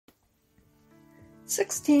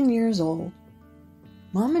16 years old.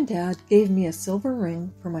 Mom and Dad gave me a silver ring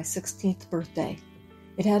for my 16th birthday.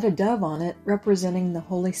 It had a dove on it representing the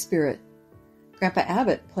Holy Spirit. Grandpa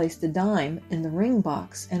Abbott placed a dime in the ring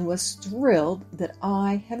box and was thrilled that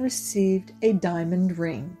I had received a diamond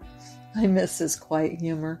ring. I miss his quiet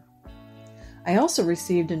humor. I also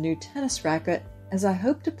received a new tennis racket as I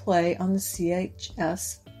hoped to play on the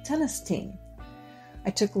CHS tennis team.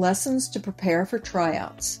 I took lessons to prepare for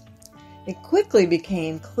tryouts. It quickly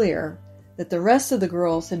became clear that the rest of the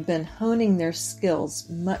girls had been honing their skills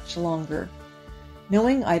much longer.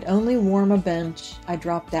 Knowing I'd only warm a bench, I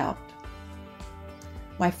dropped out.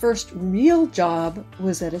 My first real job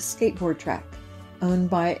was at a skateboard track, owned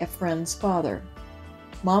by a friend's father.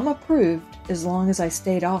 Mom approved as long as I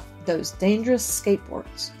stayed off those dangerous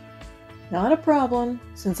skateboards. Not a problem,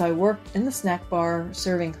 since I worked in the snack bar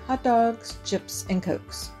serving hot dogs, chips, and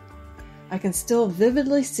Cokes. I can still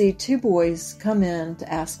vividly see two boys come in to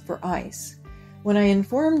ask for ice. When I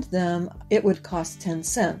informed them it would cost 10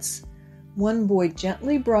 cents, one boy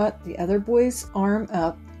gently brought the other boy's arm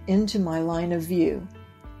up into my line of view.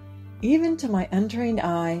 Even to my untrained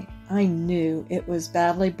eye, I knew it was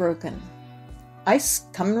badly broken. Ice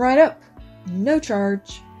coming right up. No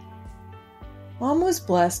charge. Mom was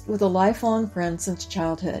blessed with a lifelong friend since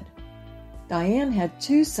childhood. Diane had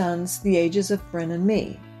 2 sons the ages of Bryn and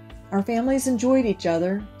me. Our families enjoyed each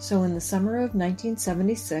other, so in the summer of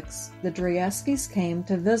 1976, the Drieskes came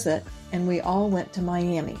to visit and we all went to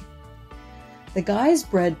Miami. The guys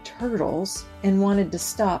bred turtles and wanted to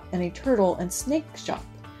stop in a turtle and snake shop.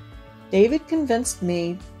 David convinced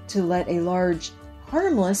me to let a large,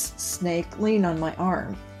 harmless snake lean on my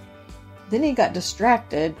arm. Then he got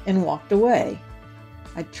distracted and walked away.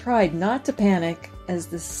 I tried not to panic as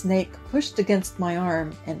the snake pushed against my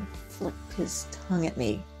arm and flicked his tongue at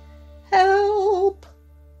me. Help!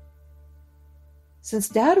 Since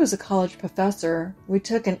Dad was a college professor, we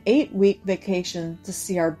took an 8-week vacation to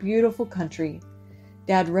see our beautiful country.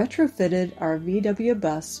 Dad retrofitted our VW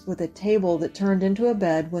bus with a table that turned into a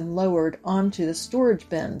bed when lowered onto the storage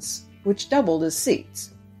bins, which doubled as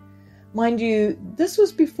seats. Mind you, this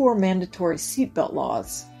was before mandatory seatbelt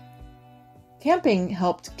laws. Camping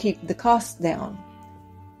helped keep the costs down.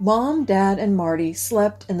 Mom, Dad, and Marty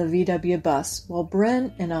slept in the VW bus while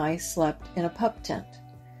Bryn and I slept in a pup tent.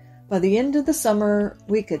 By the end of the summer,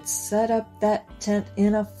 we could set up that tent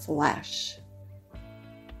in a flash.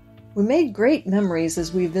 We made great memories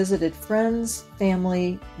as we visited friends,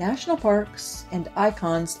 family, national parks, and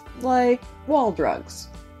icons like Wall Drugs.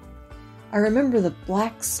 I remember the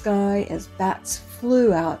black sky as bats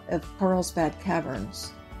flew out of Carlsbad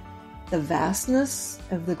Caverns, the vastness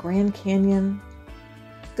of the Grand Canyon,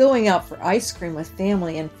 going out for ice cream with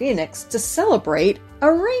family in Phoenix to celebrate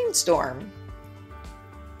a rainstorm,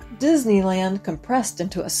 Disneyland compressed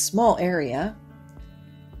into a small area,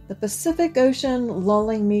 the Pacific Ocean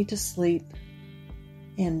lulling me to sleep,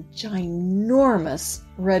 and ginormous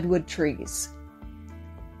redwood trees.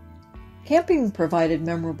 Camping provided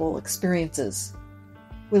memorable experiences.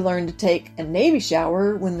 We learned to take a Navy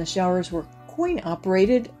shower when the showers were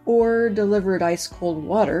coin-operated or delivered ice-cold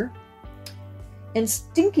water, and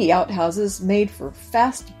stinky outhouses made for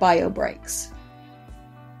fast bio breaks.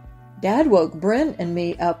 Dad woke Bryn and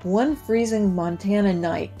me up one freezing Montana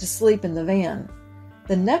night to sleep in the van.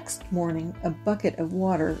 The next morning, a bucket of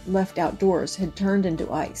water left outdoors had turned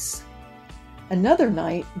into ice. Another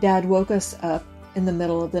night, Dad woke us up in the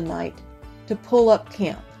middle of the night to pull up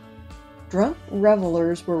camp. Drunk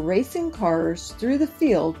revelers were racing cars through the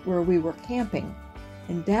field where we were camping,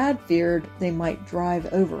 and Dad feared they might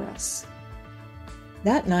drive over us.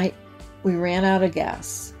 That night, we ran out of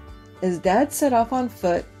gas. As Dad set off on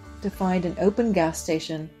foot to find an open gas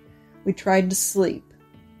station, we tried to sleep.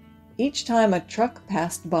 Each time a truck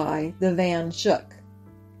passed by, the van shook.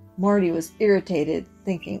 Marty was irritated,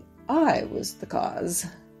 thinking I was the cause.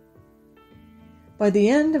 By the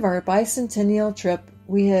end of our bicentennial trip,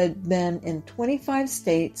 we had been in 25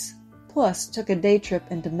 states, plus took a day trip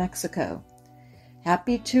into Mexico.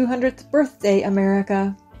 Happy 200th birthday,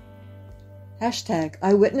 America!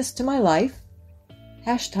 #eyewitness to my life.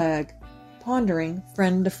 #pondering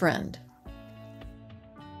friend to friend.